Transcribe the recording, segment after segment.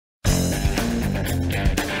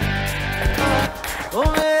ओ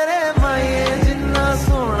मेरे माये जिन्ना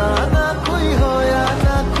सोना ना कोई होया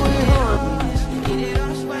ना कोई हो। Need it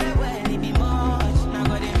all, swear well, it be much. Now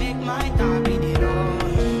gotta make my time, need it all.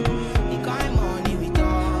 The kind money we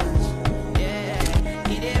touch, yeah.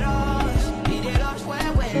 Need it all, swear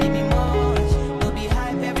well, it be much. No be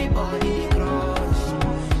hype, everybody they crush.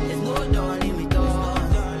 There's no darling with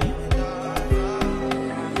us.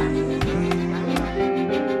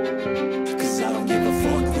 Cause I don't give a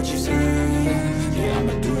fuck what you say. Yeah,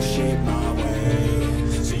 I'ma do shit my way.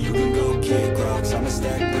 So you can go kick rocks, I'ma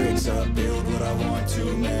stack bricks up, build what I want to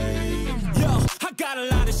make. Yo, I got a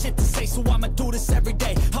lot of shit to say, so I'ma do this every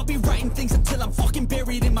day. I'll be writing things until I'm fucking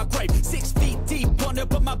buried in my grave. 6 feet deep under,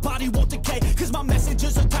 but my body won't decay. Cause my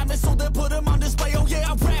messages are timeless, so they'll put them on display. Oh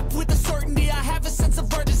yeah, I rap with a certainty, I have a sense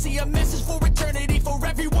of urgency. A message for eternity, for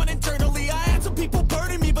everyone internally. I had some people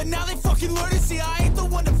burning me, but now they fucking learn to see I ain't the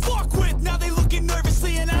one to fuck with. Now they looking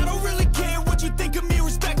nervously, and I don't really care what you think of me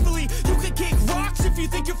respectfully. You can kick rocks if you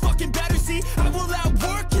think you're fucking better. See, I will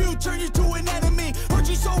outwork you, turn you to an enemy. Hurt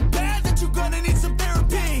you so bad that you're gonna need some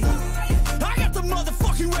therapy. I got the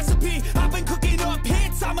motherfucking recipe. I've been cooking up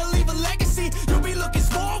hits, I'ma leave a legacy. You'll be looking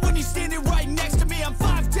small when you're standing right next to me. I'm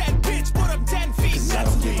 5'10", bitch, but I'm 10 feet. Cause I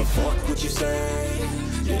don't give a fuck what you say.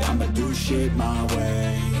 Yeah, I'ma do shit my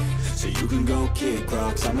way. So you can go kick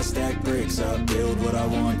rocks, I'ma stack bricks up, build what I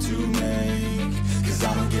want to make. Cause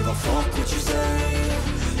I don't give a fuck what you say.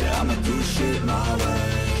 Yeah, I'ma do shit my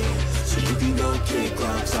way. So you can go kick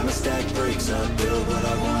rocks, I'ma stack bricks up, build what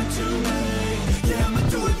I want to make.